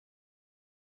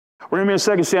We're going to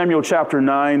be in 2 Samuel chapter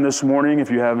 9 this morning.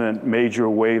 If you haven't made your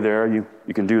way there, you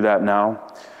can do that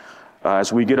now.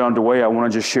 As we get underway, I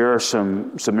want to just share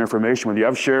some information with you.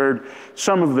 I've shared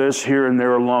some of this here and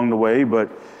there along the way, but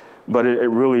it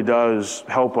really does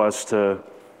help us to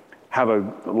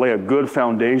lay a good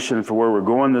foundation for where we're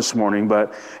going this morning.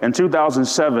 But in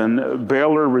 2007,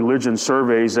 Baylor Religion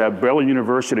Surveys at Baylor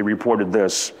University reported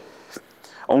this: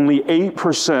 only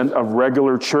 8% of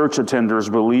regular church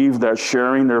attenders believe that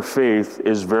sharing their faith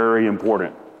is very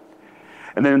important.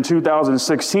 And then in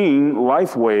 2016,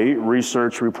 Lifeway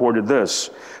Research reported this: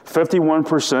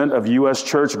 51% of U.S.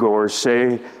 churchgoers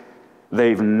say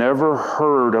they've never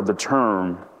heard of the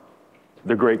term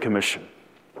the Great Commission.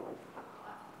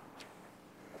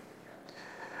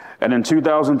 And in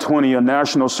 2020, a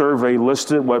national survey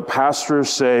listed what pastors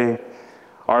say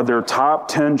are their top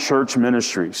 10 church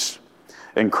ministries,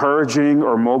 encouraging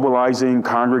or mobilizing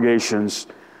congregations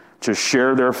to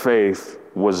share their faith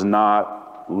was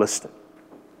not listed.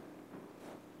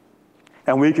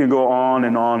 And we can go on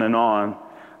and on and on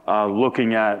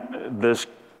looking at this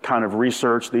kind of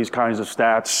research, these kinds of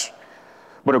stats.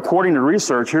 But according to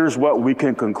research, here's what we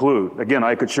can conclude. Again,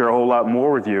 I could share a whole lot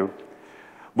more with you.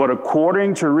 But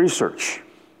according to research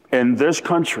in this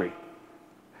country,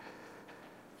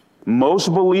 most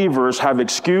believers have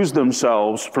excused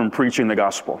themselves from preaching the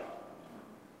gospel.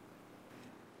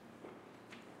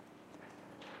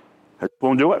 I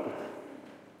won't do it.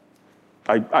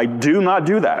 I do not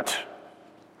do that.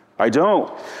 I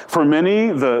don't. For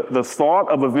many, the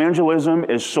thought of evangelism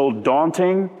is so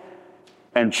daunting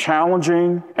and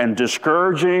challenging and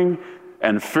discouraging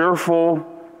and fearful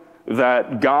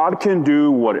that God can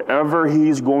do whatever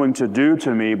he's going to do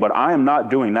to me, but I am not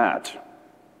doing that.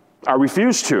 I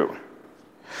refuse to.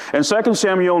 In 2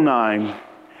 Samuel 9,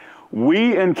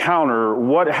 we encounter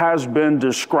what has been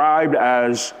described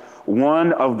as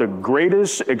one of the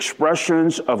greatest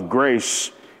expressions of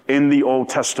grace in the Old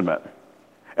Testament.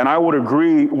 And I would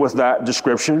agree with that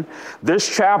description.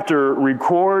 This chapter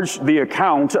records the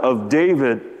account of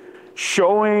David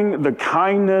showing the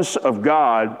kindness of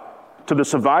God to the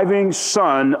surviving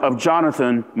son of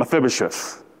Jonathan,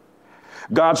 Mephibosheth.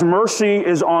 God's mercy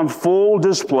is on full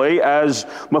display as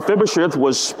Mephibosheth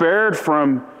was spared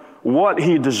from what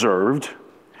he deserved.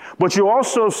 But you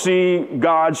also see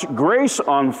God's grace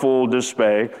on full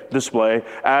display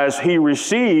as he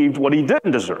received what he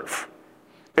didn't deserve.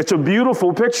 It's a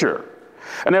beautiful picture.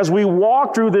 And as we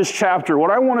walk through this chapter,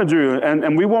 what I want to do,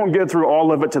 and we won't get through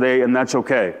all of it today, and that's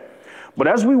okay. But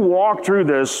as we walk through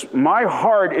this, my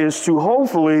heart is to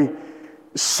hopefully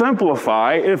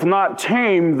simplify, if not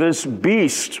tame, this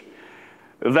beast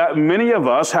that many of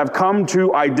us have come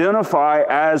to identify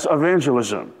as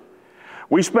evangelism.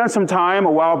 We spent some time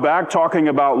a while back talking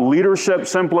about leadership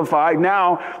simplified.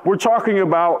 Now we're talking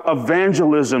about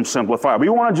evangelism simplified. We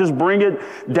want to just bring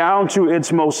it down to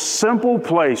its most simple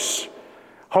place,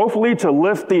 hopefully to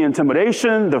lift the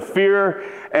intimidation, the fear.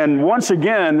 And once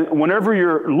again, whenever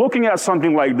you're looking at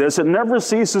something like this, it never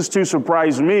ceases to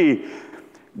surprise me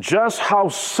just how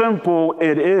simple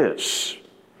it is.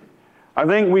 I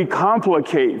think we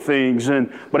complicate things,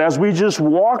 but as we just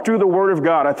walk through the Word of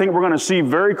God, I think we're going to see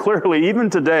very clearly, even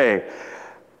today,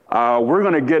 we're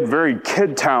going to get very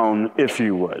Kid Town, if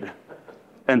you would,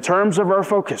 in terms of our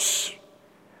focus.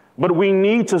 But we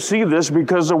need to see this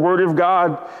because the Word of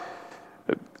God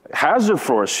has it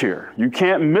for us here. You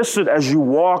can't miss it as you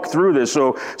walk through this.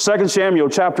 So 2 Samuel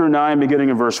chapter 9, beginning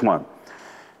in verse 1.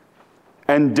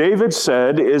 And David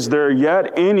said, "Is there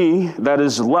yet any that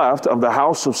is left of the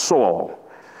house of Saul,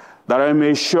 that I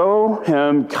may show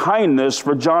him kindness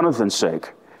for Jonathan's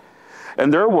sake?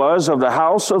 And there was of the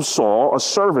house of Saul a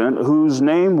servant whose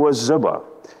name was Ziba.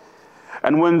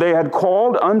 And when they had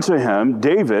called unto him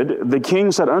David, the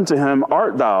king said unto him,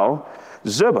 Art thou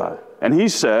Ziba? And he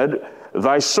said,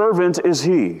 Thy servant is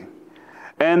he.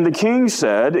 And the king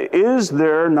said, Is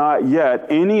there not yet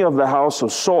any of the house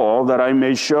of Saul, that I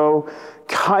may show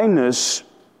kindness,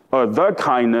 or the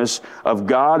kindness of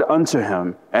God unto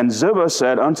him? And Ziba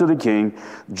said unto the king,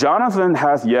 Jonathan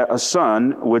hath yet a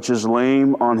son, which is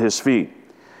lame on his feet.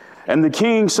 And the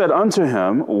king said unto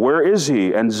him, Where is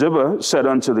he? And Ziba said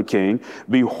unto the king,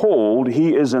 Behold,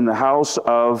 he is in the house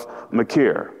of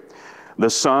Machir, the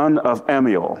son of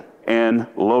Amiel, and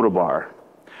Lodabar.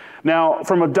 Now,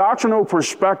 from a doctrinal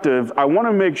perspective, I want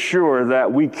to make sure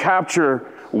that we capture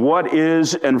what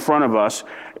is in front of us.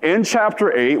 In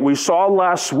chapter 8, we saw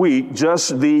last week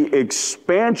just the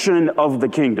expansion of the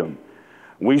kingdom.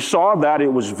 We saw that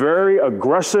it was very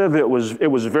aggressive. It was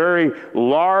very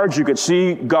large. You could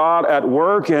see God at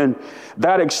work, and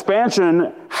that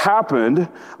expansion happened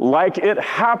like it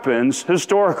happens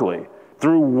historically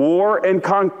through war and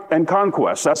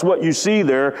conquest. That's what you see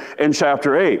there in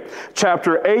chapter 8.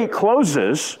 Chapter 8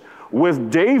 closes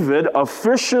with David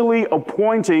officially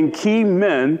appointing key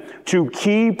men to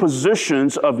key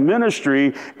positions of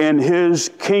ministry in his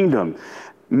kingdom.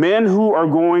 Men who are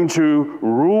going to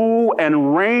rule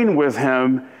and reign with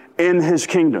him in his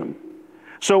kingdom.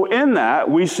 So in that,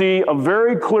 we see a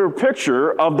very clear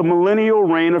picture of the millennial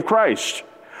reign of Christ,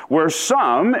 where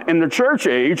some in the church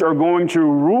age are going to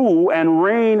rule and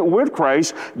reign with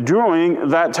Christ during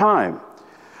that time.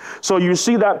 So you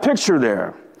see that picture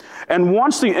there. And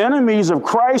once the enemies of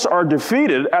Christ are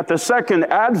defeated at the second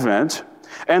advent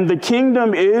and the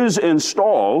kingdom is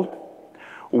installed,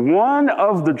 one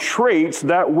of the traits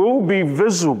that will be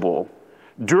visible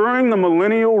during the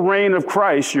millennial reign of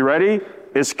Christ, you ready,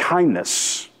 is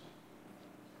kindness.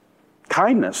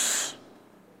 Kindness.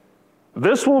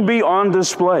 This will be on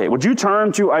display. Would you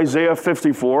turn to Isaiah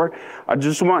 54? I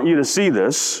just want you to see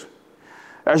this.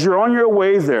 As you're on your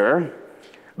way there,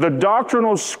 the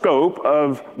doctrinal scope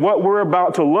of what we're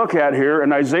about to look at here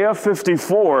in Isaiah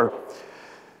 54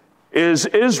 is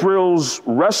Israel's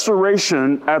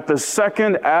restoration at the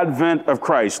second advent of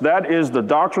Christ. That is the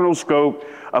doctrinal scope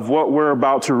of what we're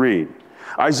about to read.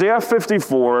 Isaiah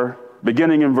 54,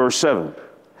 beginning in verse 7.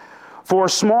 For a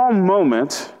small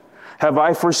moment have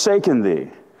I forsaken thee,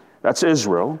 that's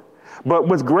Israel, but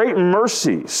with great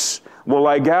mercies will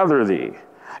I gather thee.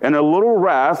 In a little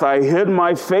wrath I hid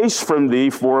my face from thee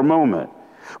for a moment,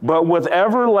 but with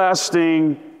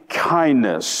everlasting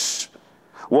kindness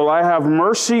will I have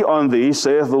mercy on thee,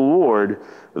 saith the Lord,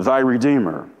 thy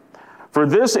Redeemer. For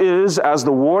this is as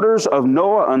the waters of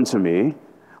Noah unto me,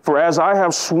 for as I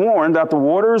have sworn that the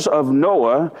waters of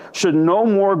Noah should no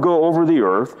more go over the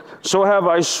earth, so have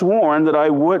I sworn that I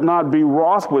would not be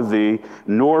wroth with thee,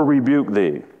 nor rebuke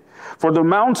thee. For the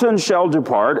mountains shall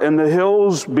depart, and the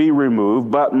hills be removed,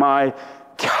 but my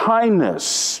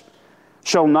kindness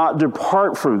shall not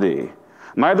depart from thee,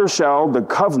 neither shall the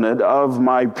covenant of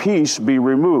my peace be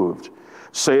removed,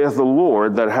 saith the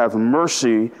Lord that hath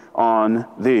mercy on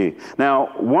thee.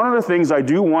 Now, one of the things I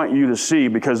do want you to see,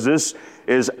 because this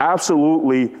is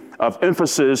absolutely of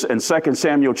emphasis in 2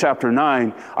 Samuel chapter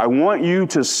 9, I want you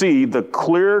to see the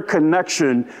clear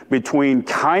connection between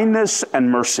kindness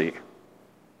and mercy.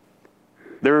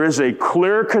 There is a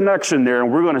clear connection there,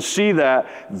 and we're going to see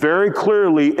that very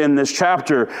clearly in this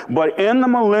chapter. But in the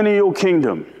millennial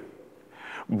kingdom,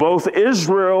 both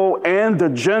Israel and the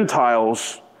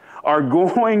Gentiles are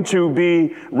going to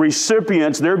be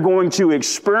recipients. They're going to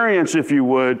experience, if you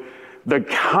would, the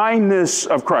kindness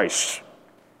of Christ.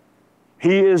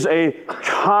 He is a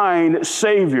kind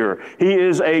Savior. He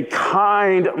is a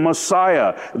kind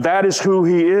Messiah. That is who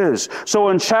he is. So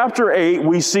in chapter 8,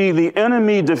 we see the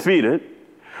enemy defeated.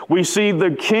 We see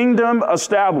the kingdom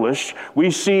established.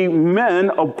 We see men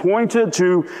appointed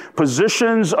to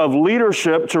positions of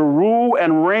leadership to rule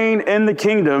and reign in the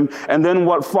kingdom. And then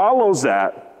what follows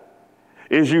that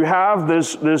is you have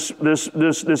this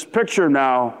picture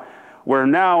now where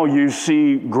now you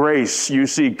see grace, you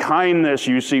see kindness,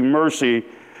 you see mercy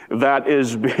that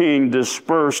is being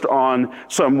dispersed on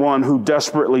someone who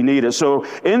desperately needs it. So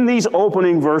in these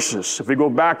opening verses, if we go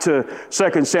back to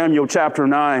 2 Samuel chapter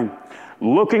 9,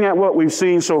 looking at what we've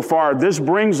seen so far, this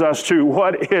brings us to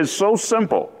what is so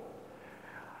simple.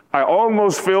 I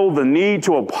almost feel the need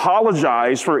to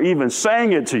apologize for even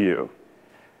saying it to you.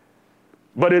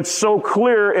 But it's so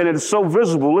clear and it's so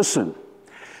visible. Listen,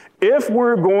 if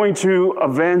we're going to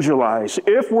evangelize,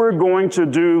 if we're going to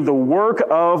do the work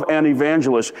of an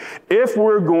evangelist, if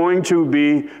we're going to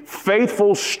be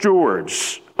faithful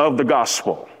stewards of the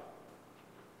gospel,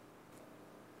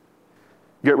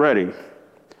 get ready.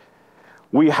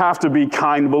 We have to be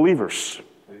kind believers.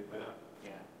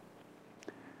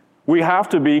 We have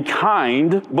to be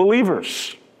kind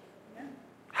believers.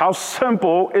 How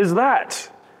simple is that?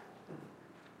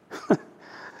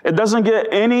 It doesn't get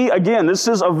any, again, this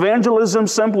is Evangelism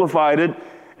Simplified.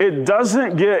 It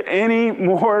doesn't get any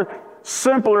more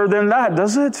simpler than that,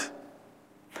 does it?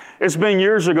 It's been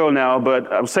years ago now,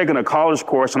 but I was taking a college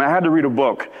course and I had to read a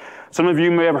book. Some of you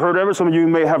may have heard of it, some of you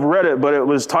may have read it, but it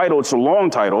was titled, it's a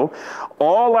long title,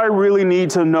 All I Really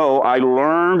Need to Know I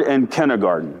Learned in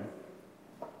Kindergarten.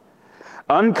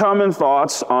 Uncommon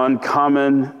Thoughts on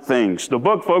Common Things. The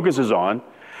book focuses on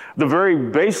the very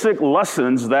basic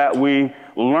lessons that we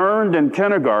learned in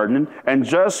kindergarten and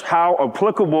just how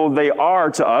applicable they are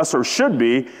to us or should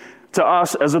be to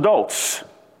us as adults.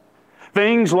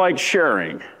 Things like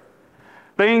sharing,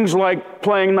 things like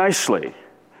playing nicely,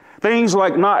 things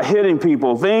like not hitting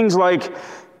people, things like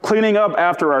cleaning up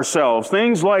after ourselves,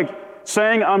 things like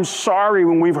saying I'm sorry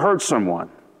when we've hurt someone.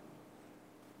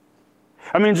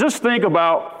 I mean, just think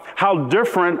about how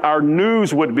different our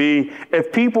news would be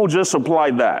if people just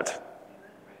applied that.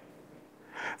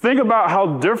 Think about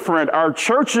how different our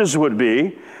churches would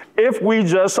be if we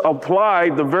just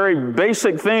applied the very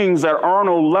basic things that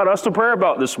Arnold led us to pray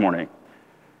about this morning.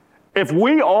 If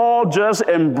we all just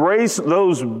embrace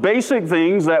those basic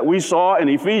things that we saw in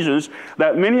Ephesians,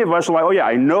 that many of us are like, oh yeah,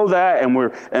 I know that, and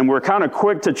we're kind of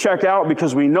quick to check out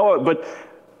because we know it, but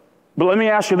let me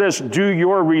ask you this, do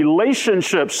your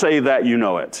relationships say that you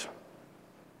know it?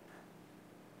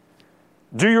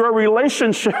 Do your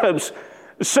relationships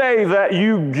say that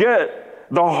you get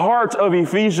the heart of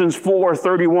Ephesians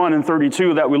 4:31 and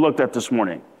 32 that we looked at this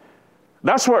morning?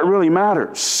 That's what really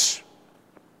matters.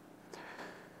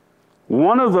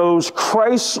 One of those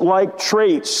Christ-like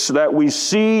traits that we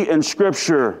see in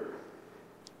Scripture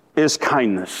is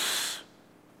kindness.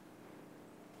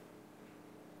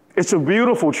 It's a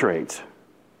beautiful trait.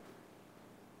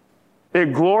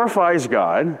 It glorifies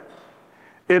God.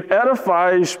 It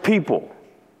edifies people,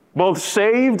 both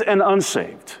saved and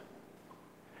unsaved.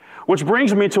 Which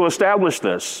brings me to establish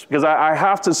this, because I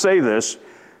have to say this,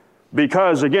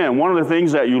 because, again, one of the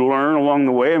things that you learn along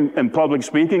the way in public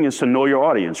speaking is to know your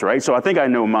audience, right? So I think I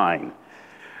know mine,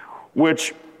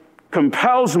 which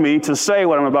compels me to say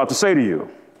what I'm about to say to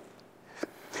you.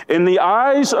 In the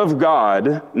eyes of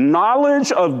God,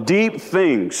 knowledge of deep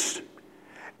things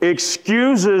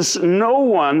excuses no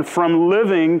one from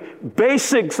living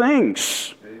basic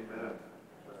things. Amen.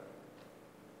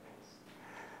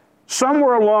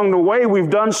 Somewhere along the way, we've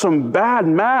done some bad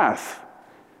math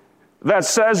that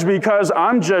says because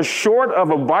I'm just short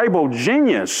of a Bible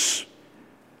genius,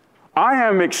 I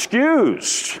am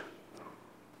excused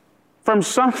from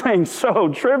something so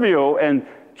trivial and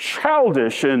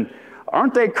childish. And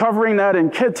aren't they covering that in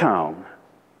Kid Town?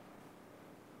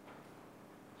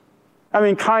 I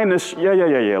mean, kindness,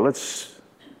 yeah. Let's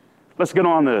get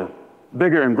on to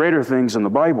bigger and greater things in the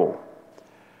Bible.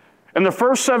 In the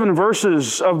first 7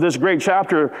 verses of this great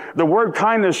chapter, the word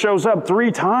kindness shows up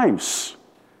 3 times.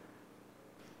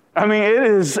 I mean, it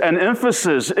is an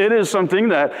emphasis. It is something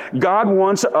that God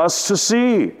wants us to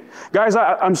see. Guys,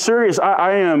 I'm serious.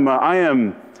 I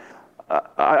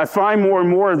find more and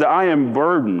more that I am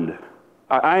burdened.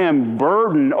 I am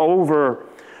burdened over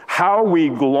how we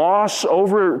gloss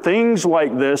over things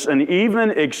like this and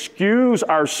even excuse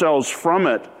ourselves from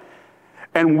it.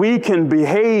 And we can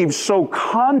behave so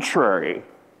contrary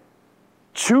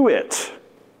to it.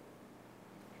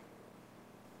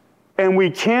 And we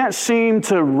can't seem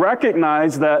to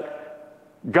recognize that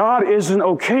God isn't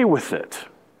okay with it.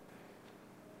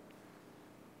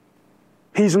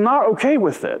 He's not okay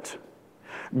with it.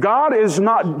 God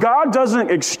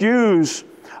doesn't excuse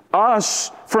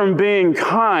us from being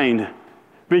kind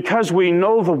because we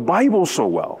know the Bible so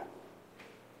well.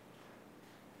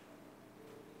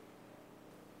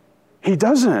 He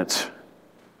doesn't.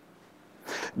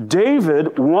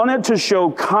 David wanted to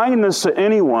show kindness to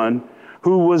anyone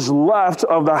who was left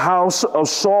of the house of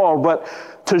Saul, but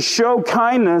to show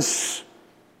kindness,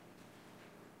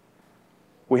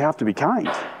 we have to be kind.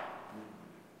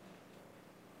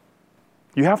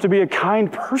 You have to be a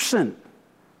kind person.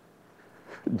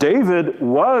 David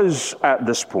was at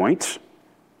this point.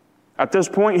 At this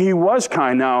point, he was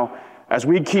kind. Now, as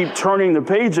we keep turning the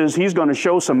pages, he's going to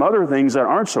show some other things that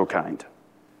aren't so kind.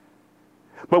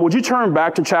 But would you turn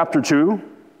back to chapter 2?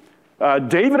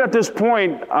 David, at this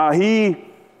point, he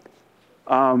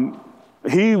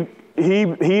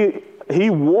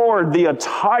wore the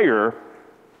attire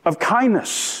of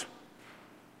kindness.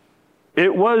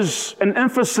 It was an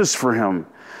emphasis for him.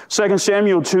 2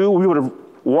 Samuel 2, we would have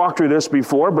walked through this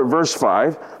before, but verse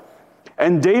 5,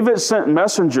 and David sent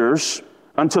messengers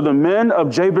unto the men of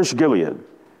Jabesh Gilead,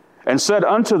 and said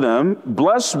unto them,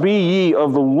 Blessed be ye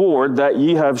of the Lord, that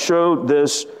ye have showed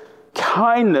this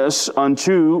kindness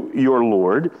unto your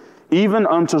Lord, even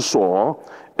unto Saul,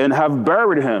 and have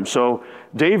buried him. So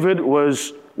David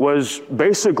was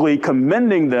basically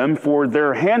commending them for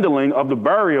their handling of the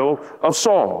burial of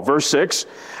Saul. Verse 6,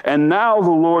 and now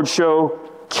the Lord show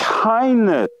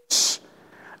kindness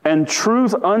and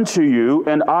truth unto you,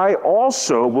 and I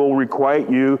also will requite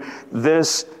you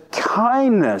this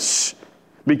kindness,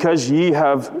 because ye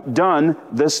have done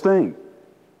this thing.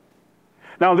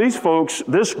 Now these folks,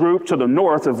 this group to the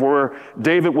north of where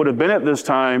David would have been at this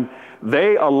time,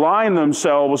 they aligned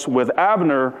themselves with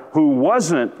Abner, who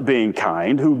wasn't being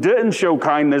kind, who didn't show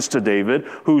kindness to David,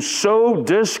 who sowed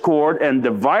discord and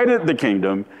divided the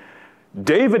kingdom.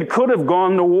 David could have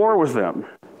gone to war with them.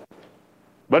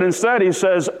 But instead he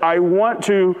says, I want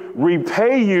to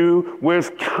repay you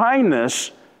with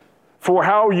kindness for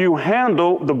how you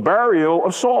handle the burial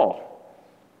of Saul.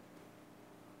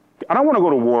 I don't want to go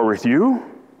to war with you.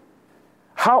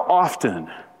 How often,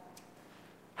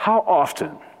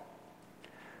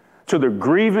 to the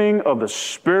grieving of the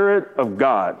Spirit of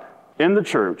God in the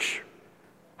church,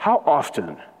 how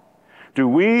often do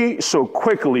we so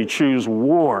quickly choose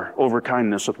war over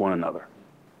kindness with one another?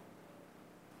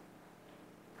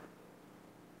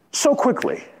 So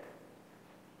quickly.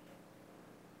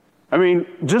 I mean,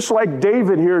 just like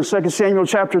David here in 2 Samuel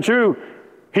chapter 2,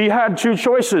 he had two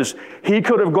choices. He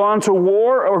could have gone to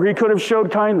war or he could have showed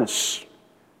kindness.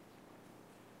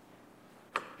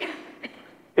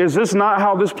 Is this not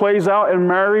how this plays out in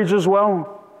marriage as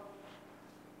well?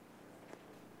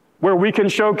 Where we can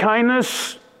show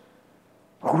kindness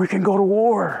or we can go to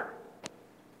war.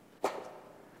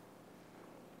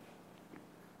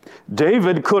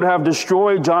 David could have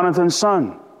destroyed Jonathan's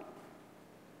son,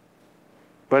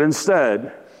 but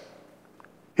instead,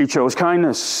 he chose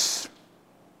kindness.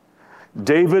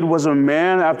 David was a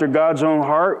man after God's own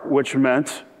heart, which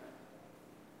meant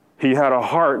he had a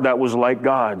heart that was like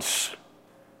God's.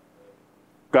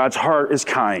 God's heart is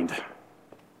kind.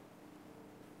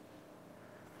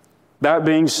 That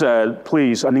being said,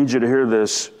 please, I need you to hear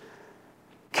this.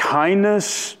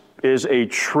 Kindness is a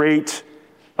trait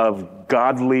of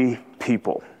godly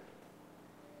people.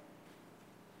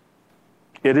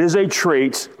 It is a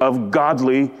trait of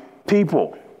godly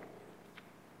people.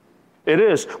 It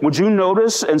is. Would you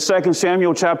notice in 2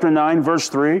 Samuel chapter 9, verse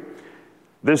 3,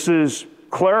 this is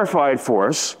clarified for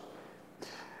us.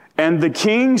 And the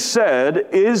king said,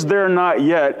 is there not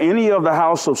yet any of the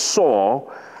house of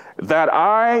Saul that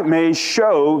I may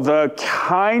show the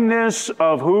kindness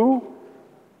of who?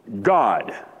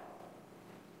 God.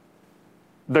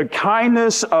 The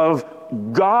kindness of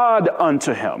God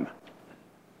unto him.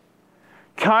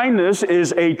 Kindness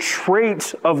is a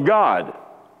trait of God,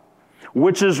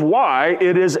 which is why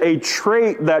it is a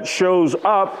trait that shows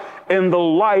up in the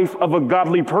life of a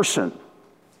godly person,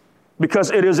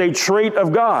 because it is a trait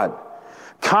of God.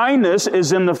 Kindness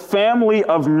is in the family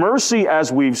of mercy,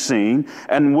 as we've seen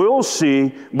and will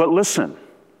see, but listen,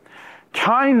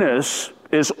 kindness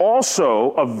is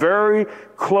also a very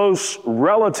close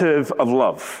relative of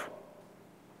love.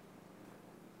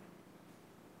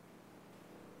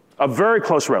 A very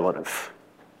close relative.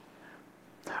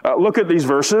 Look at these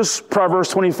verses. Proverbs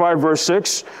 25, verse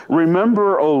 6.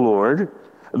 Remember, O Lord,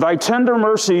 thy tender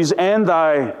mercies and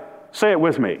thy, say it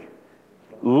with me,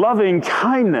 loving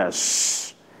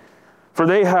kindness, for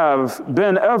they have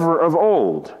been ever of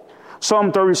old.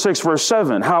 Psalm 36, verse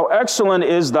 7. How excellent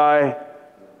is thy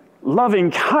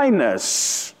loving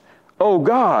kindness, O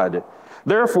God.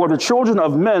 Therefore, the children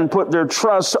of men put their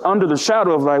trust under the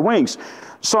shadow of thy wings.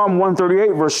 Psalm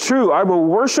 138, verse 2, I will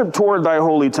worship toward thy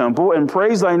holy temple and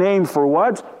praise thy name for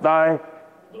what? Thy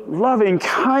loving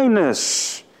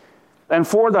kindness and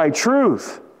for thy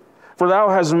truth. For thou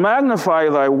hast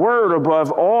magnified thy word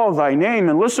above all thy name.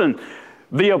 And listen,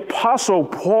 the Apostle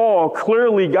Paul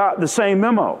clearly got the same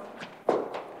memo.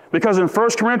 Because in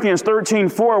 1 Corinthians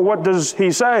 13:4, what does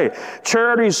he say?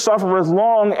 Charity suffereth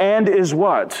long and is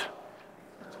what?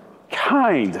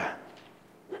 Kind.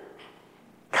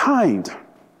 Kind.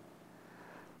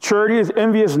 Charity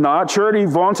envieth not, charity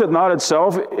vaunteth not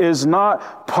itself, is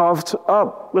not puffed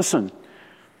up. Listen,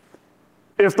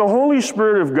 if the Holy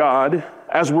Spirit of God,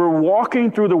 as we're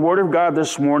walking through the Word of God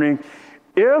this morning,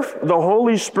 if the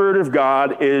Holy Spirit of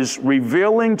God is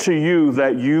revealing to you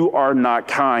that you are not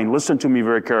kind, listen to me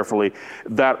very carefully,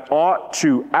 that ought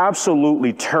to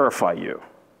absolutely terrify you.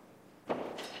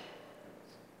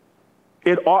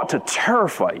 It ought to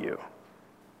terrify you.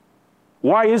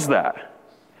 Why is that?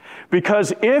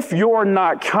 Because if you're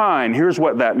not kind, here's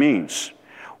what that means.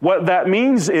 What that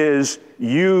means is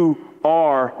you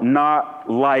are not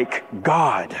like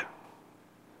God.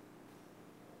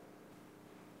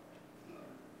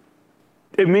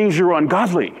 It means you're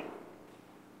ungodly.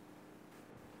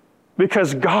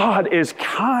 Because God is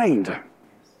kind.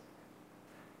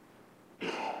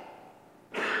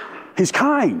 He's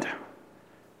kind.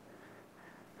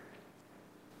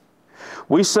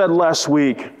 We said last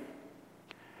week,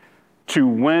 to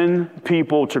win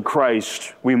people to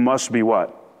Christ, we must be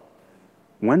what?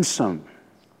 Winsome.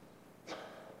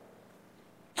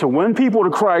 To win people to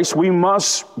Christ, we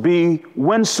must be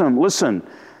winsome. Listen,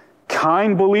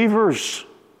 kind believers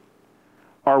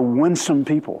are winsome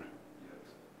people.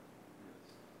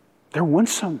 They're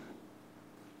winsome.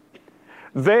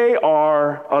 They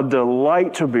are a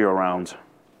delight to be around,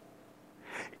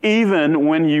 even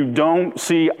when you don't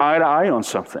see eye to eye on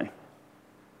something.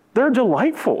 They're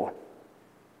delightful.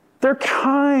 They're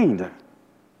kind.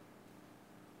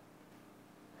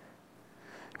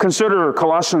 Consider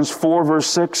Colossians 4, verse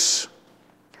 6.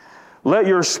 Let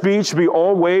your speech be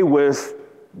always with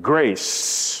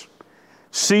grace,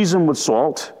 seasoned with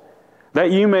salt,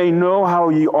 that ye may know how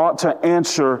ye ought to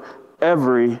answer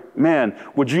every man.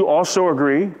 Would you also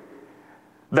agree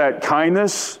that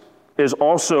kindness is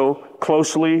also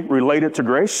closely related to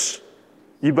grace?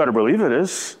 You better believe it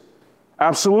is.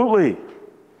 Absolutely.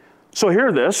 So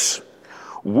hear this.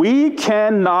 We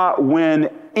cannot win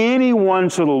anyone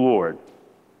to the Lord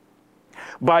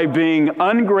by being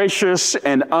ungracious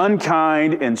and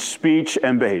unkind in speech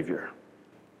and behavior.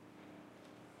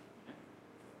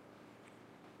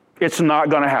 It's not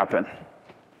going to happen.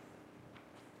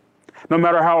 No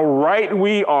matter how right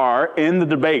we are in the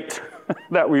debate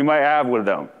that we might have with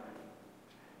them.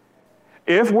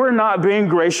 If we're not being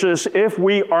gracious, if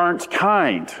we aren't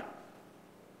kind,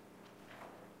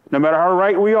 no matter how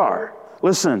right we are.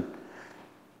 Listen,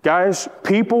 guys,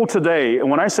 people today, and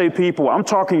when I say people, I'm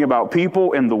talking about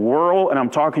people in the world and I'm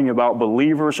talking about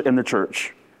believers in the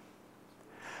church.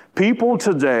 People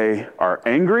today are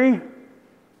angry,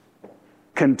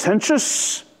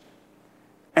 contentious,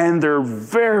 and they're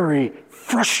very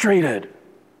frustrated.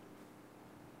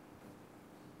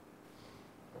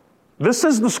 This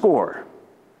is the score.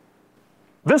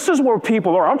 This is where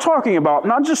people are. I'm talking about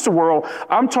not just the world,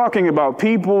 I'm talking about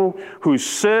people who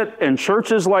sit in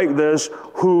churches like this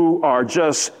who are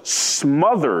just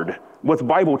smothered with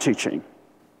Bible teaching.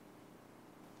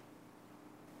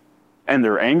 And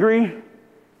they're angry,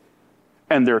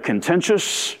 and they're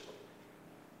contentious,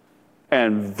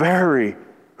 and very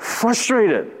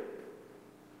frustrated.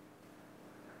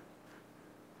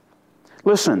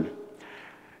 Listen.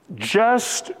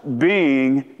 Just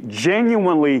being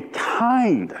genuinely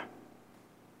kind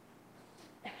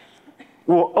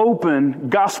will open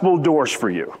gospel doors for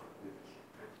you.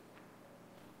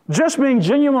 Just being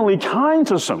genuinely kind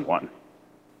to someone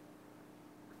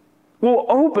will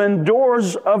open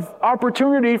doors of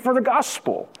opportunity for the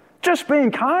gospel. Just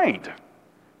being kind.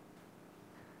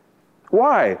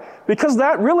 Why? Because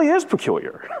that really is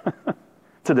peculiar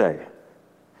today.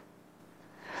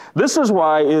 This is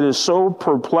why it is so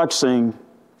perplexing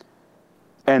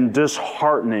and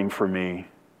disheartening for me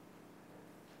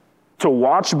to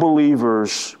watch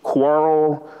believers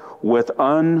quarrel with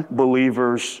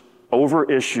unbelievers over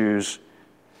issues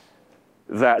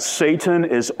that Satan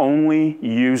is only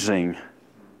using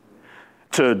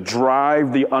to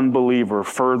drive the unbeliever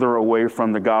further away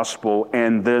from the gospel,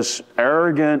 and this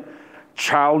arrogant,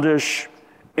 childish,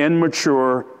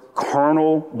 immature,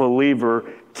 carnal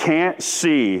believer can't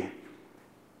see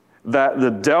that the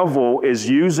devil is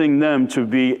using them to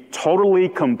be totally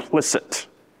complicit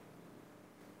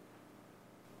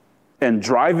in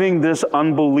driving this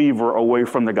unbeliever away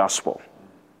from the gospel.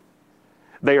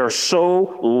 They are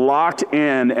so locked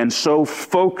in and so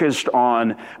focused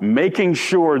on making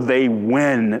sure they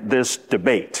win this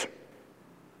debate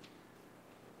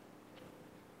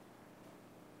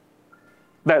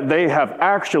that they have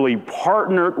actually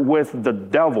partnered with the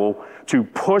devil to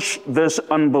push this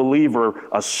unbeliever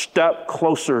a step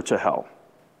closer to hell.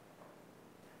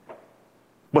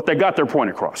 But they got their point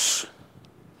across.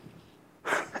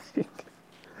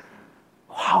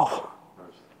 Wow.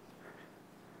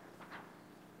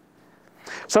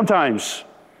 Sometimes,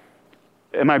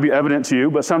 it might be evident to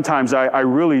you, but sometimes I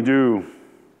really do.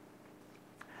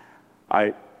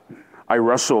 I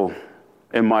wrestle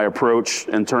in my approach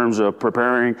in terms of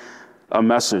preparing a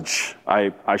message.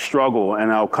 I struggle, and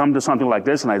I'll come to something like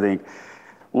this and I think,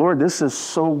 Lord, this is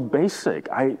so basic.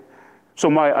 So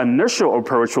my initial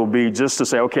approach will be just to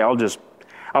say, okay, I'll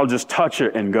just touch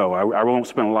it and go. I won't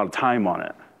spend a lot of time on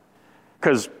it.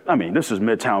 Because, this is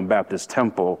Midtown Baptist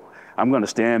Temple. I'm going to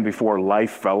stand before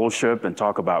Life Fellowship and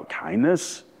talk about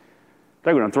kindness.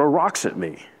 They're going to throw rocks at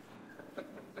me.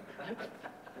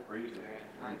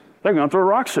 They're going to throw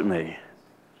rocks at me.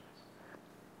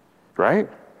 Right?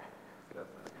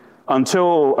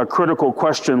 Until a critical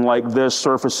question like this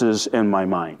surfaces in my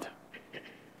mind.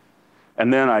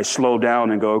 And then I slow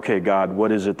down and go, okay, God,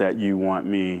 what is it that you want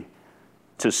me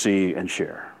to see and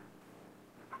share?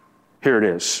 Here it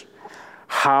is.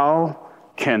 How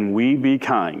can we be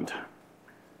kind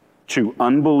to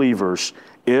unbelievers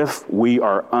if we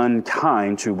are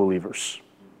unkind to believers?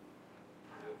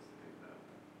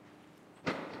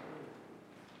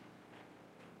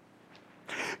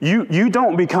 You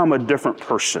don't become a different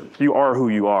person. You are who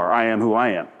you are. I am who I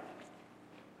am.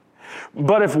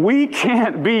 But if we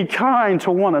can't be kind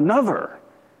to one another,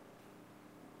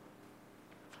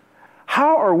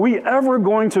 how are we ever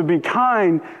going to be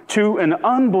kind to an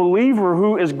unbeliever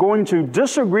who is going to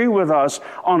disagree with us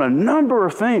on a number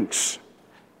of things?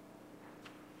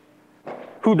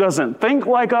 Who doesn't think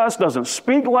like us, doesn't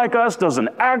speak like us, doesn't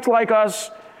act like us.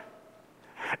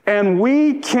 And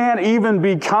we can't even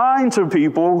be kind to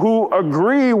people who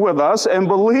agree with us and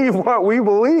believe what we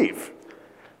believe.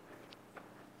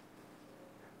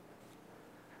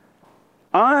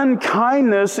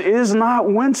 Unkindness is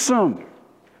not winsome.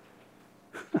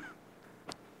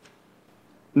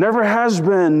 Never has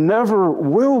been, never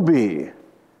will be.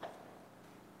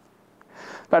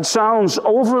 That sounds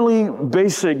overly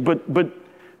basic, but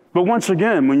once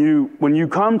again, when you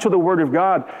come to the Word of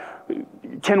God,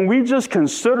 can we just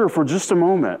consider for just a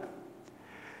moment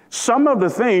some of the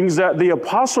things that the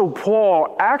Apostle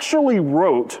Paul actually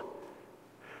wrote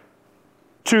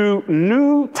to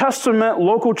New Testament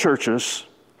local churches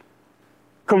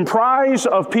comprised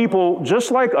of people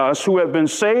just like us who have been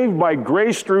saved by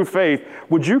grace through faith?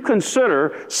 Would you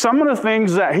consider some of the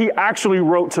things that he actually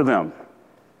wrote to them?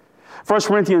 1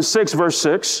 Corinthians 6, verse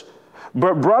 6,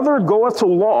 but brother goeth to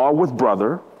law with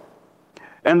brother,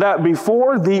 and that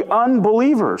before the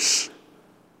unbelievers.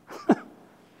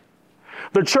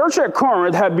 The church at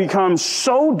Corinth had become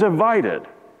so divided,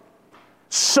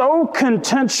 so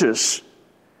contentious,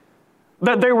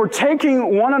 that they were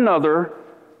taking one another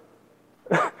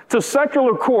to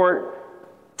secular court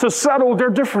to settle their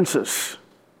differences.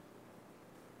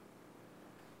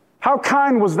 How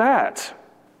kind was that?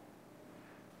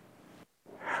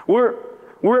 We're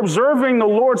observing the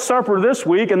Lord's Supper this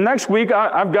week, and next week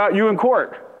I've got you in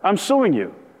court. I'm suing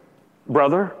you,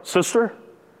 brother, sister.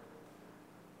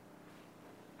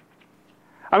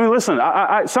 I mean, listen,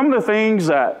 some of the things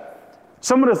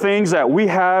that we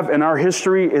have in our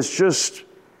history is just,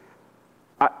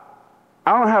 I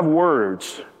don't have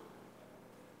words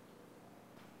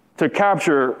to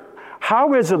capture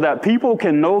how is it that people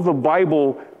can know the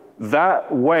Bible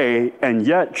that way and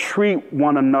yet treat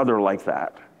one another like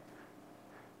that.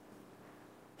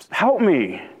 Help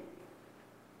me,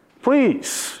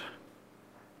 please.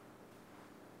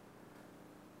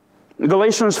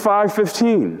 Galatians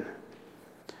 5:15.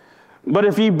 But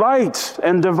if ye bite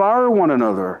and devour one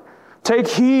another, take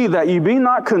heed that ye be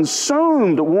not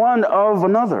consumed one of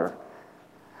another.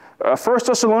 1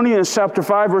 Thessalonians chapter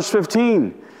 5, verse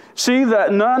 15. See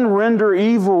that none render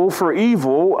evil for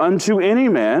evil unto any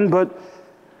man, but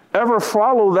ever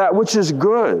follow that which is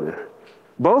good,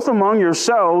 both among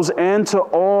yourselves and to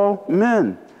all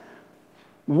men.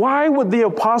 Why would the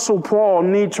Apostle Paul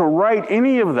need to write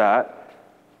any of that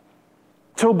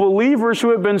to believers who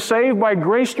have been saved by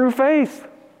grace through faith?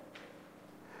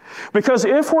 Because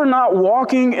if we're not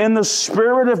walking in the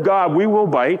Spirit of God, we will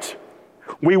bite,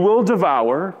 we will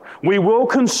devour, we will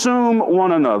consume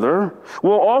one another.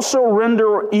 We'll also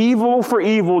render evil for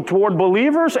evil toward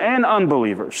believers and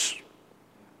unbelievers.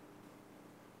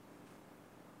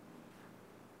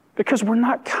 Because we're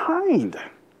not kind.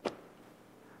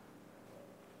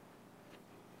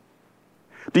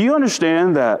 Do you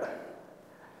understand that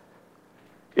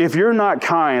if you're not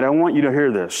kind, I want you to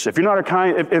hear this. If you're not a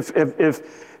kind,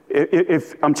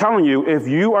 if I'm telling you, if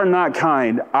you are not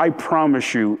kind, I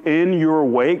promise you, in your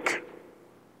wake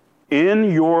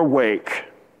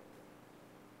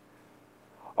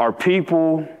are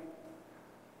people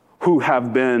who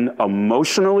have been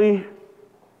emotionally,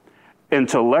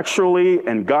 intellectually,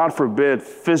 and God forbid,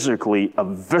 physically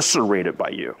eviscerated by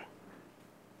you.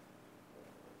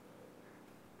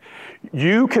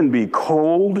 You can be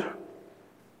cold.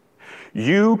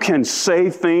 You can say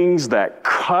things that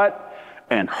cut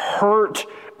and hurt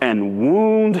and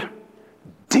wound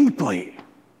deeply.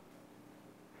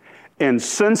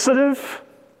 Insensitive,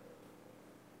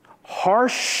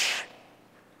 harsh.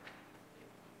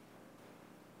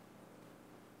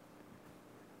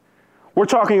 We're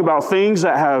talking about things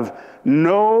that have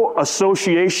no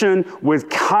association with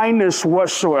kindness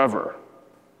whatsoever.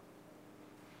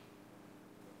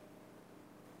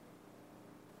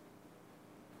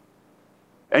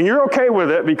 And you're okay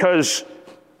with it because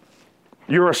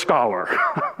you're a scholar.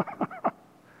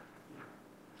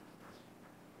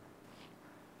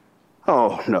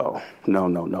 Oh, no.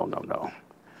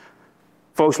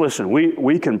 Folks, listen,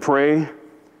 we can pray,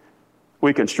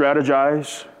 we can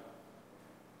strategize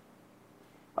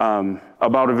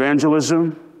about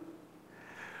evangelism,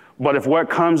 but if what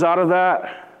comes out of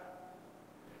that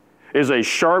is a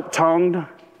sharp-tongued,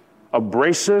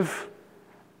 abrasive,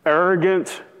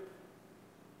 arrogant,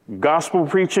 Gospel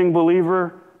preaching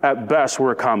believer, at best,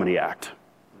 we're a comedy act.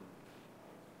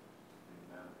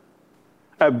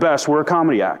 At best, we're a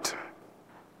comedy act.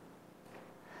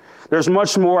 There's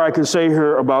much more I can say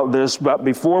here about this, but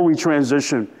before we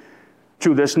transition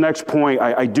to this next point,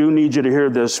 I do need you to hear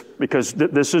this, because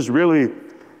this is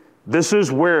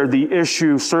where the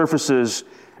issue surfaces,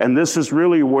 and this is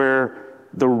really where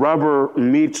the rubber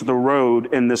meets the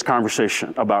road in this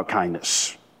conversation about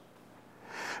kindness.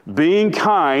 Being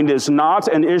kind is not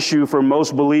an issue for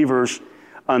most believers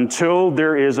until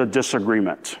there is a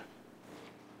disagreement.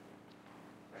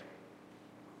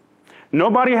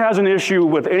 Nobody has an issue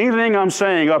with anything I'm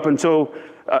saying up until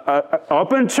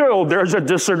there's a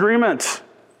disagreement.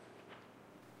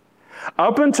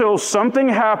 Up until something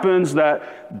happens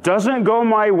that doesn't go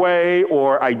my way,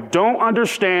 or I don't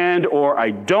understand, or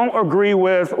I don't agree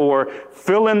with, or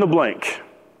fill in the blank.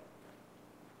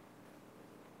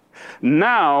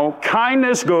 Now,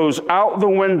 kindness goes out the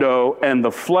window and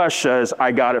the flesh says,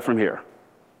 I got it from here.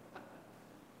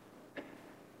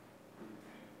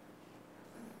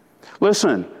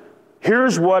 Listen,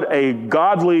 here's what a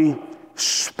godly,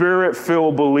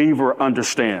 spirit-filled believer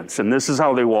understands, and this is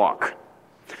how they walk.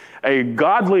 A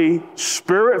godly,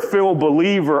 spirit-filled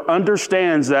believer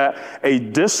understands that a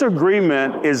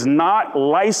disagreement is not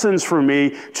license for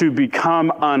me to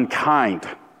become unkind.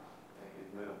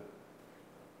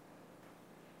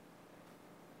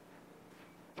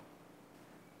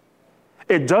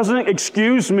 It doesn't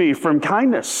excuse me from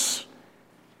kindness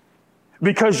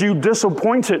because you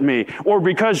disappointed me, or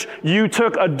because you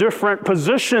took a different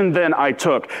position than I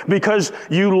took, because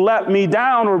you let me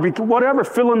down, or whatever,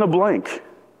 fill in the blank.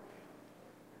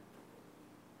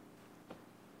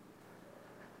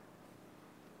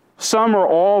 Some are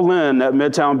all in at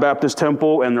Midtown Baptist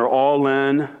Temple, and they're all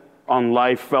in on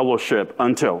Life Fellowship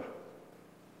until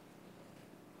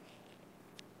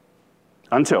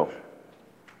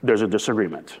there's a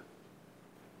disagreement.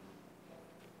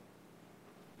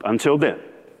 Until then.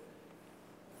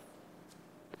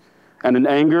 And in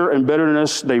anger and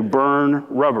bitterness, they burn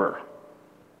rubber,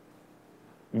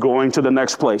 going to the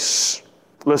next place.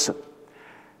 Listen,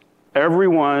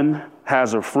 everyone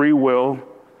has a free will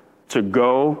to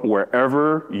go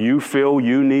wherever you feel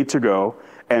you need to go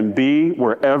and be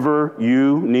wherever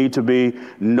you need to be.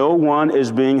 No one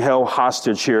is being held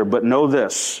hostage here, but know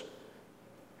this.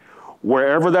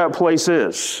 Wherever that place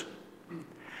is,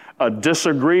 a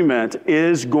disagreement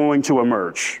is going to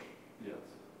emerge. Yes.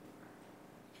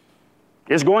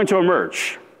 It's going to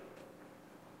emerge.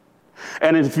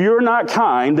 And if you're not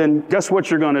kind, then guess what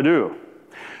you're going to do?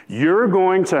 You're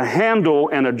going to handle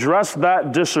and address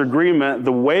that disagreement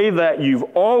the way that you've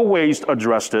always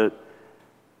addressed it: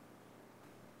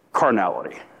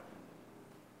 carnality.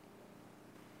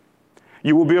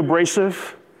 You will be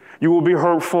abrasive. You will be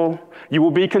hurtful. You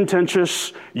will be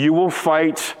contentious. You will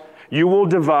fight. You will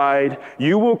divide.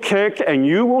 You will kick, and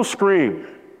you will scream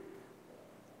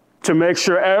to make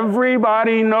sure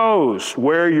everybody knows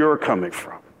where you're coming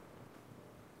from.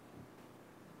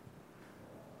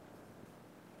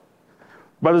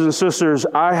 Brothers and sisters,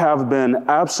 I have been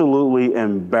absolutely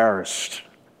embarrassed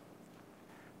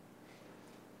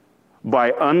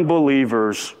by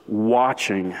unbelievers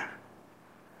watching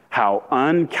how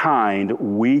unkind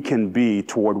we can be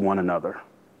toward one another.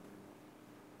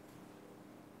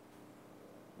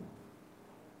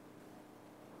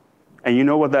 And you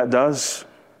know what that does?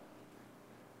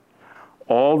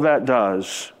 All that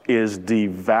does is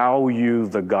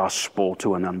devalue the gospel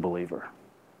to an unbeliever.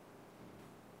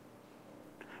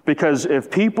 Because if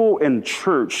people in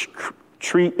church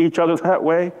treat each other that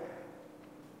way,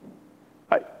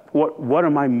 what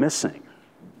am I missing?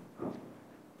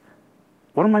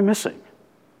 What am I missing?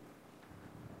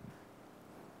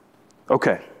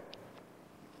 Okay.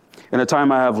 In the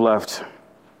time I have left,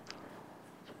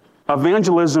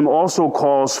 evangelism also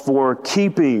calls for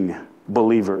keeping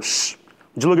believers.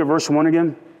 Would you look at verse 1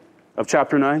 again of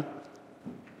chapter 9?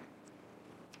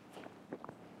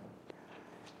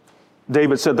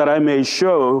 David said that I may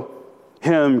show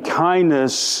him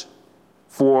kindness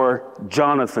for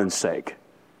Jonathan's sake.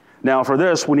 Now, for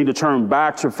this, we need to turn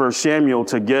back to 1 Samuel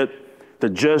to get the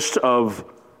gist of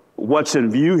what's in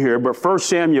view here. But 1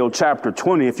 Samuel chapter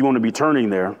 20, if you want to be turning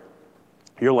there,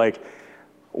 you're like,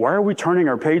 why are we turning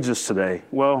our pages today?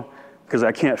 Well, because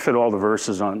I can't fit all the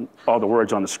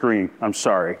words on the screen. I'm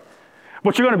sorry.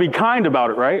 But you're going to be kind about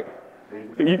it, right?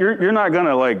 You're not going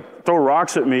to like throw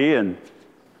rocks at me and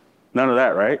none of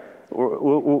that, right?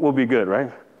 We'll be good,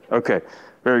 right? Okay,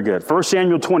 very good. 1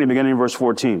 Samuel 20, beginning in verse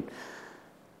 14.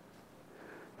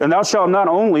 And thou shalt not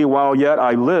only while yet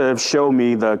I live show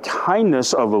me the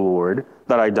kindness of the Lord,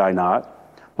 that I die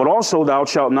not, but also thou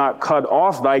shalt not cut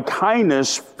off thy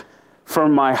kindness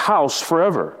from my house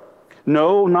forever.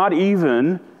 No, not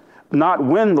when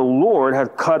the Lord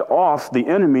had cut off the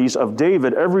enemies of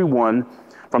David, every one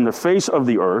from the face of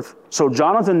the earth. So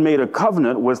Jonathan made a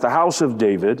covenant with the house of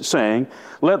David, saying,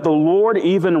 let the Lord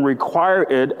even require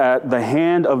it at the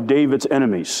hand of David's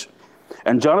enemies.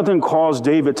 And Jonathan caused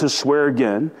David to swear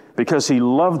again, because he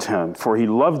loved him, for he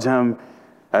loved him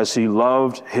as he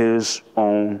loved his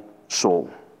own soul.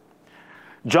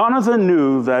 Jonathan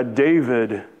knew that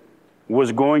David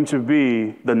was going to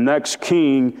be the next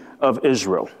king of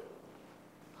Israel.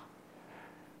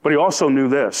 But he also knew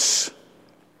this.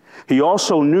 He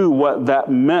also knew what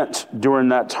that meant during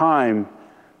that time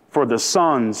for the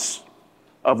sons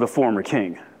of the former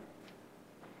king.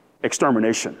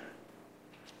 Extermination.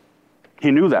 He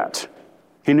knew that.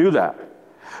 He knew that.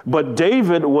 But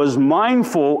David was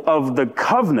mindful of the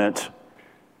covenant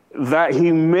that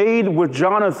he made with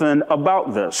Jonathan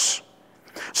about this.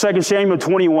 2 Samuel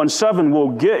 21:7 we'll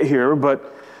get here,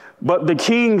 but the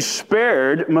king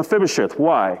spared Mephibosheth.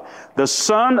 Why? The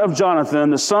son of Jonathan,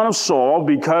 the son of Saul,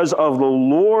 because of the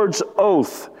Lord's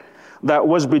oath that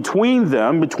was between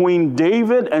them, between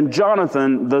David and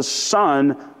Jonathan, the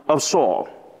son of Saul.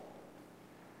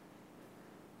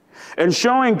 And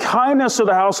showing kindness to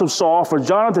the house of Saul for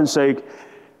Jonathan's sake,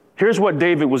 here's what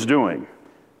David was doing.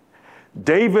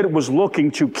 David was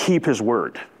looking to keep his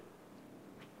word.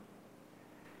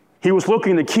 He was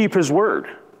looking to keep his word.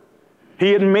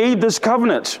 He had made this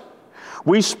covenant.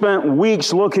 We spent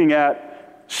weeks looking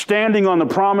at standing on the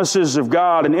promises of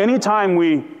God, and anytime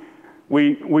we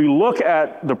look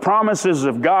at the promises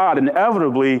of God,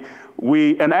 inevitably,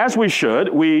 and as we should,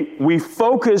 we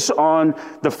focus on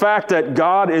the fact that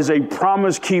God is a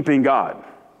promise-keeping God.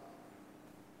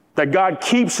 That God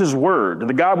keeps his word,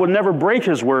 that God will never break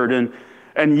his word.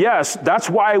 And yes, that's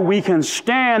why we can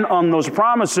stand on those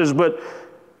promises, but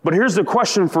here's the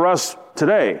question for us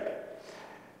today.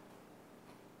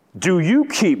 Do you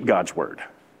keep God's word?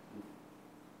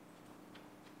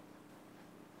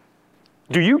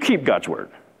 Do you keep God's word?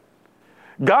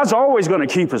 God's always going to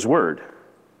keep his word.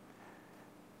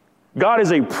 God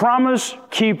is a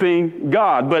promise-keeping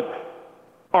God, but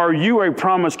are you a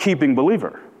promise-keeping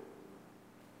believer?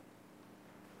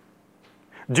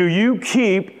 Do you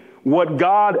keep what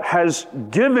God has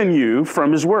given you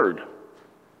from his word?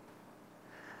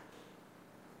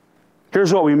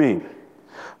 Here's what we mean.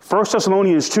 1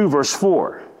 Thessalonians 2, verse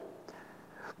 4.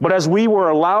 But as we were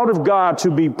allowed of God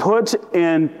to be put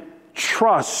in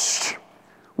trust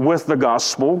with the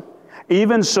gospel,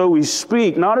 even so we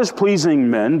speak, not as pleasing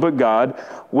men, but God,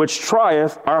 which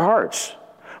trieth our hearts.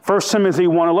 1 Timothy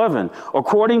 1:11,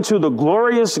 according to the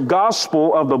glorious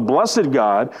gospel of the blessed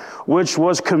God, which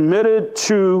was committed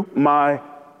to my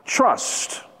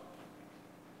trust.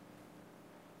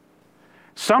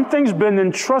 Something's been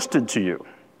entrusted to you.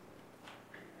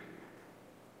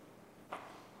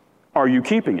 Are you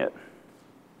keeping it?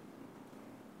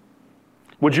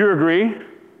 Would you agree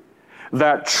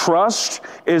that trust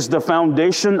is the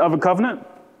foundation of a covenant?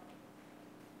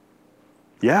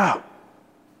 Yeah,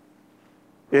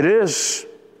 it is.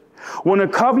 When a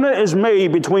covenant is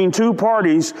made between two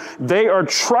parties, they are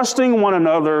trusting one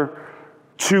another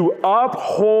to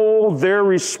uphold their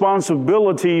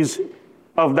responsibilities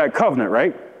of that covenant,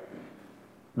 right?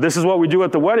 This is what we do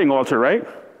at the wedding altar, right?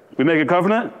 We make a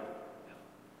covenant.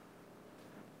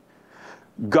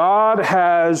 God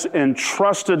has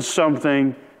entrusted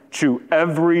something to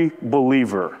every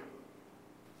believer,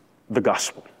 the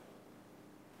gospel.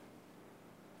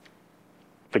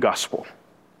 The gospel.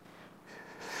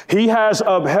 He has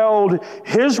upheld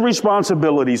his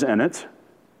responsibilities in it.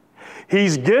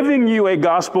 He's giving you a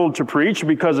gospel to preach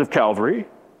because of Calvary.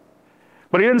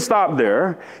 But he didn't stop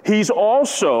there. He's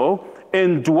also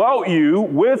indwelt you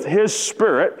with his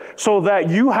Spirit so that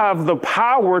you have the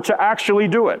power to actually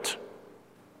do it.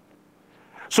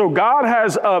 So God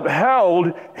has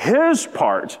upheld his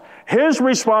part, his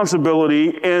responsibility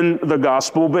in the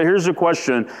gospel. But here's the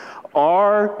question.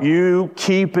 Are you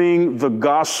keeping the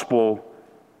gospel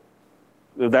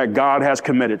that God has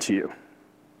committed to you?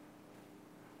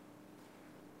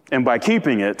 And by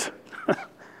keeping it,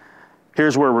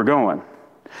 here's where we're going.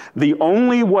 The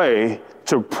only way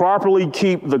to properly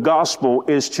keep the gospel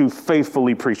is to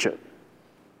faithfully preach it.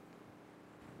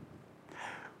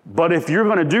 But if you're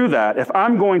going to do that, if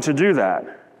I'm going to do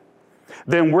that,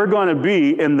 then we're going to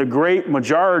be in the great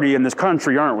majority in this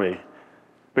country, aren't we?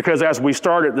 Because as we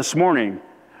started this morning,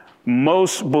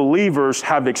 most believers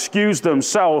have excused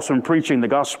themselves from preaching the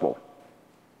gospel.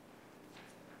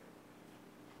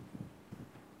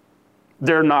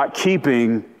 They're not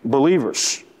keeping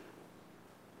believers.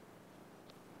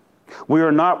 We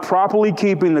are not properly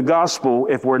keeping the gospel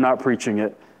if we're not preaching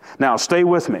it. Now, stay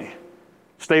with me.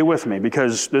 Stay with me,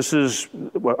 because this is,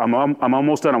 I'm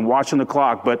almost done. I'm watching the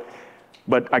clock, but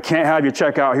I can't have you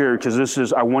check out here, because this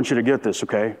is, I want you to get this,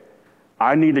 okay?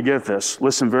 I need to get this.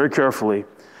 Listen very carefully.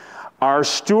 Our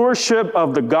stewardship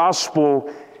of the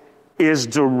gospel is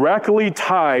directly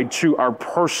tied to our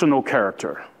personal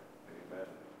character.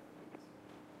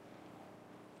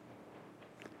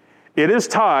 It is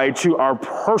tied to our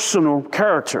personal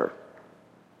character.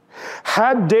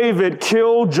 Had David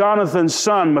killed Jonathan's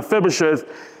son, Mephibosheth,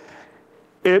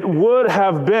 it would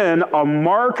have been a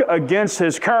mark against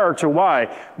his character.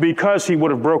 Why? Because he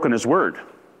would have broken his word.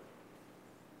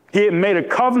 He had made a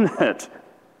covenant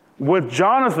with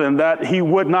Jonathan that he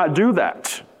would not do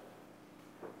that.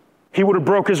 He would have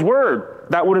broke his word.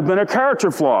 That would have been a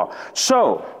character flaw.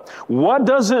 So, what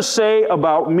does it say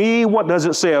about me? What does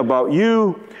it say about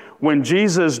you when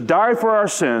Jesus died for our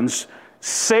sins,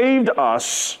 saved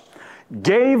us,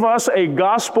 gave us a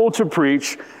gospel to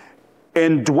preach,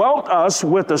 indwelt us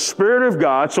with the Spirit of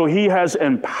God, so he has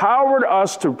empowered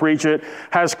us to preach it,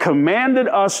 has commanded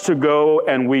us to go,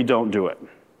 and we don't do it?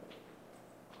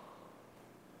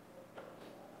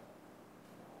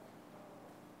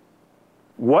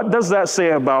 What does that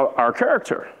say about our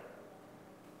character?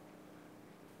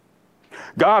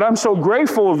 God, I'm so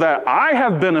grateful that I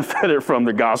have benefited from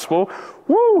the gospel.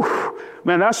 Woo!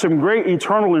 Man, that's some great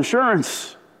eternal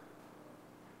insurance.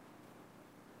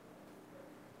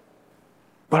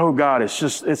 But oh God, it's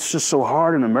just so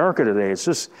hard in America today. It's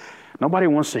just, nobody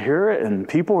wants to hear it, and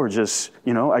people are just,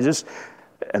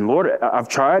 and Lord, I've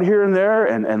tried here and there,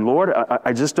 and Lord,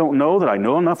 I just don't know that I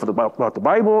know enough about the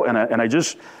Bible, and I'm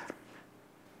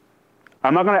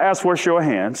not going to ask for a show of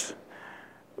hands,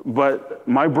 but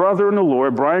my brother in the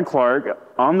Lord, Brian Clark,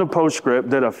 on the Postscript,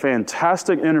 did a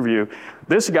fantastic interview.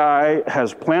 This guy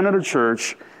has planted a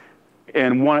church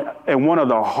in one of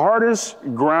the hardest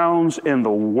grounds in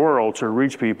the world to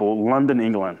reach people, London,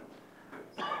 England.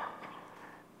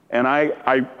 And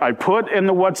I put in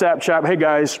the WhatsApp chat, hey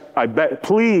guys,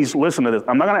 please listen to this.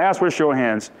 I'm not going to ask for a show of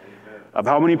hands of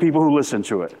how many people who listen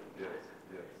to it.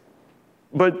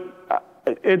 But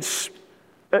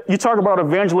you talk about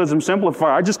Evangelism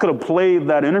Simplified. I just could have played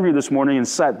that interview this morning and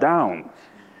sat down.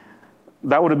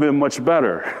 That would have been much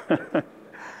better.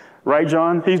 Right,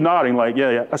 John? He's nodding like,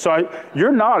 yeah. So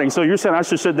you're nodding, so you're saying I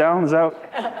should sit down? Is that?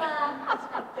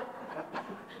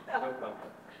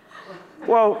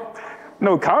 Well,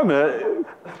 no comment.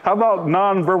 How about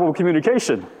nonverbal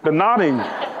communication? The nodding.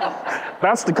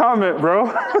 That's the comment,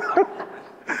 bro.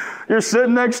 You're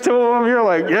sitting next to him. You're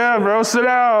like, yeah, bro, sit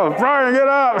down. Brian, get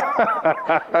up.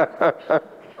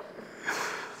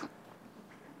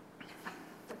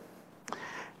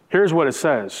 Here's what it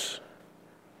says.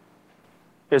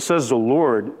 It says the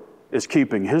Lord is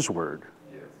keeping his word,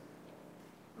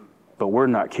 but we're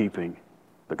not keeping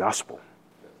the gospel.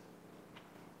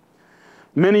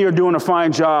 Many are doing a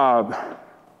fine job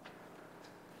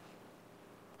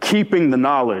keeping the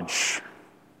knowledge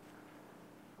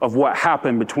of what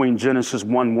happened between Genesis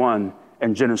 1:1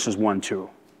 and Genesis 1:2.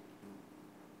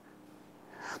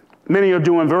 Many are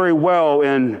doing very well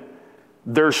in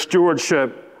their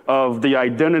stewardship of the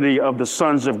identity of the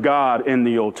sons of God in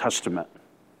the Old Testament.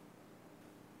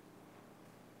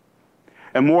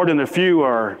 And more than a few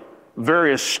are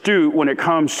very astute when it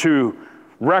comes to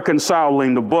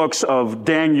reconciling the books of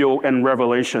Daniel and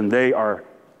Revelation. They are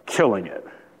killing it.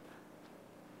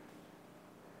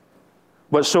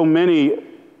 But so many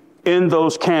in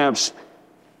those camps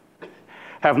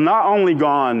have not only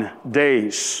gone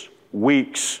days,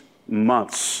 weeks,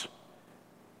 months,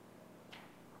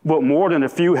 but more than a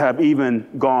few have even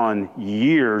gone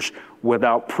years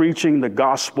without preaching the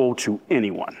gospel to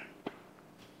anyone.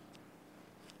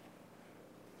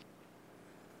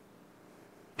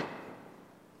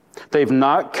 They've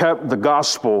not kept the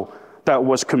gospel that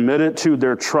was committed to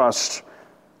their trust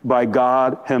by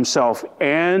God himself,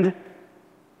 and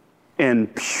in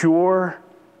pure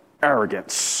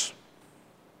arrogance.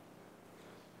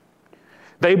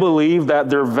 They believe that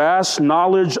their vast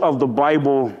knowledge of the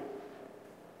Bible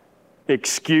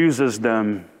excuses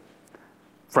them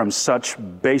from such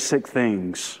basic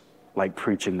things like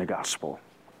preaching the gospel.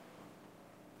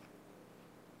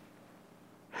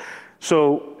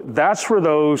 So that's for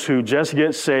those who just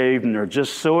get saved and they're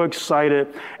just so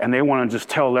excited and they want to just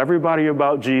tell everybody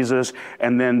about Jesus,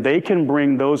 and then they can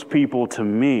bring those people to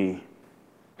me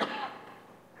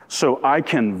so I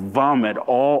can vomit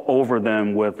all over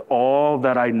them with all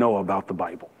that I know about the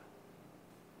Bible.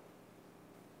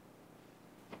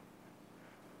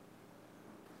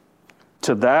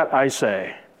 To that I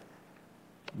say,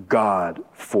 God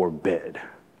forbid.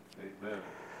 Amen.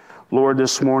 Lord,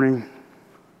 this morning,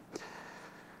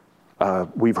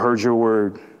 we've heard your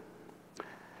word.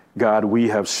 God, we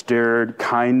have stared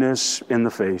kindness in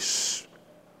the face.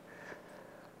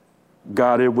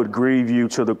 God, it would grieve you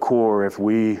to the core if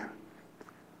we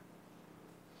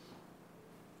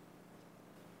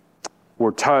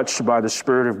were touched by the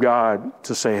Spirit of God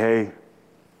to say, hey,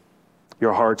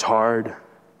 your heart's hard.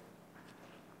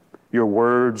 Your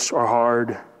words are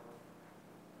hard.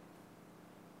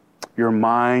 Your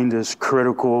mind is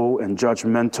critical and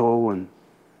judgmental and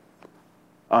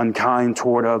unkind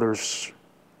toward others.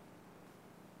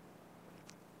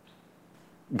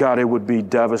 God, it would be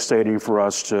devastating for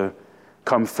us to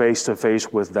come face to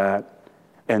face with that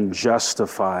and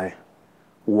justify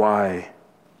why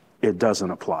it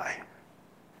doesn't apply.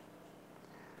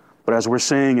 But as we're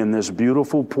seeing in this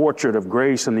beautiful portrait of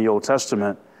grace in the Old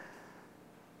Testament,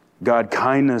 God,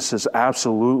 kindness is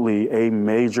absolutely a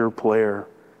major player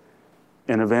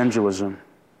in evangelism.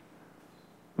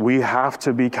 We have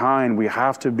to be kind. We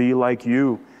have to be like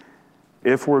you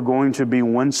if we're going to be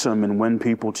winsome and win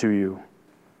people to you.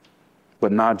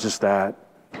 But not just that.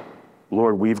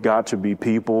 Lord, we've got to be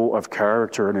people of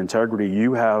character and integrity.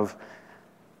 You have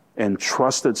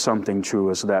entrusted something to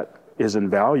us that is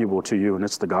invaluable to you, and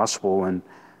it's the gospel. And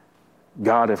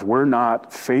God, if we're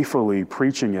not faithfully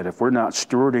preaching it, if we're not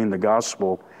stewarding the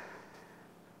gospel,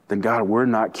 then God, we're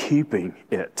not keeping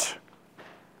it.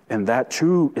 And that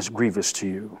too is grievous to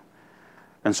you.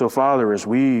 And so, Father, as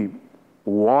we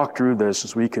walk through this,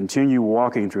 as we continue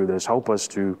walking through this, help us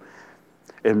to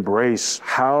embrace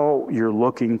how you're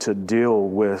looking to deal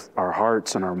with our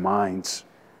hearts and our minds.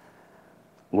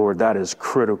 Lord, that is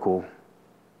critical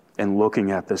in looking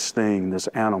at this thing, this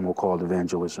animal called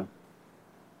evangelism.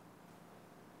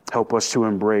 Help us to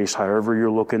embrace however you're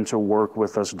looking to work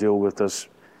with us, deal with us,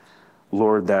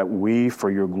 Lord, that we, for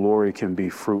your glory, can be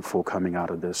fruitful coming out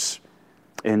of this.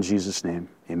 In Jesus' name,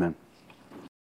 amen.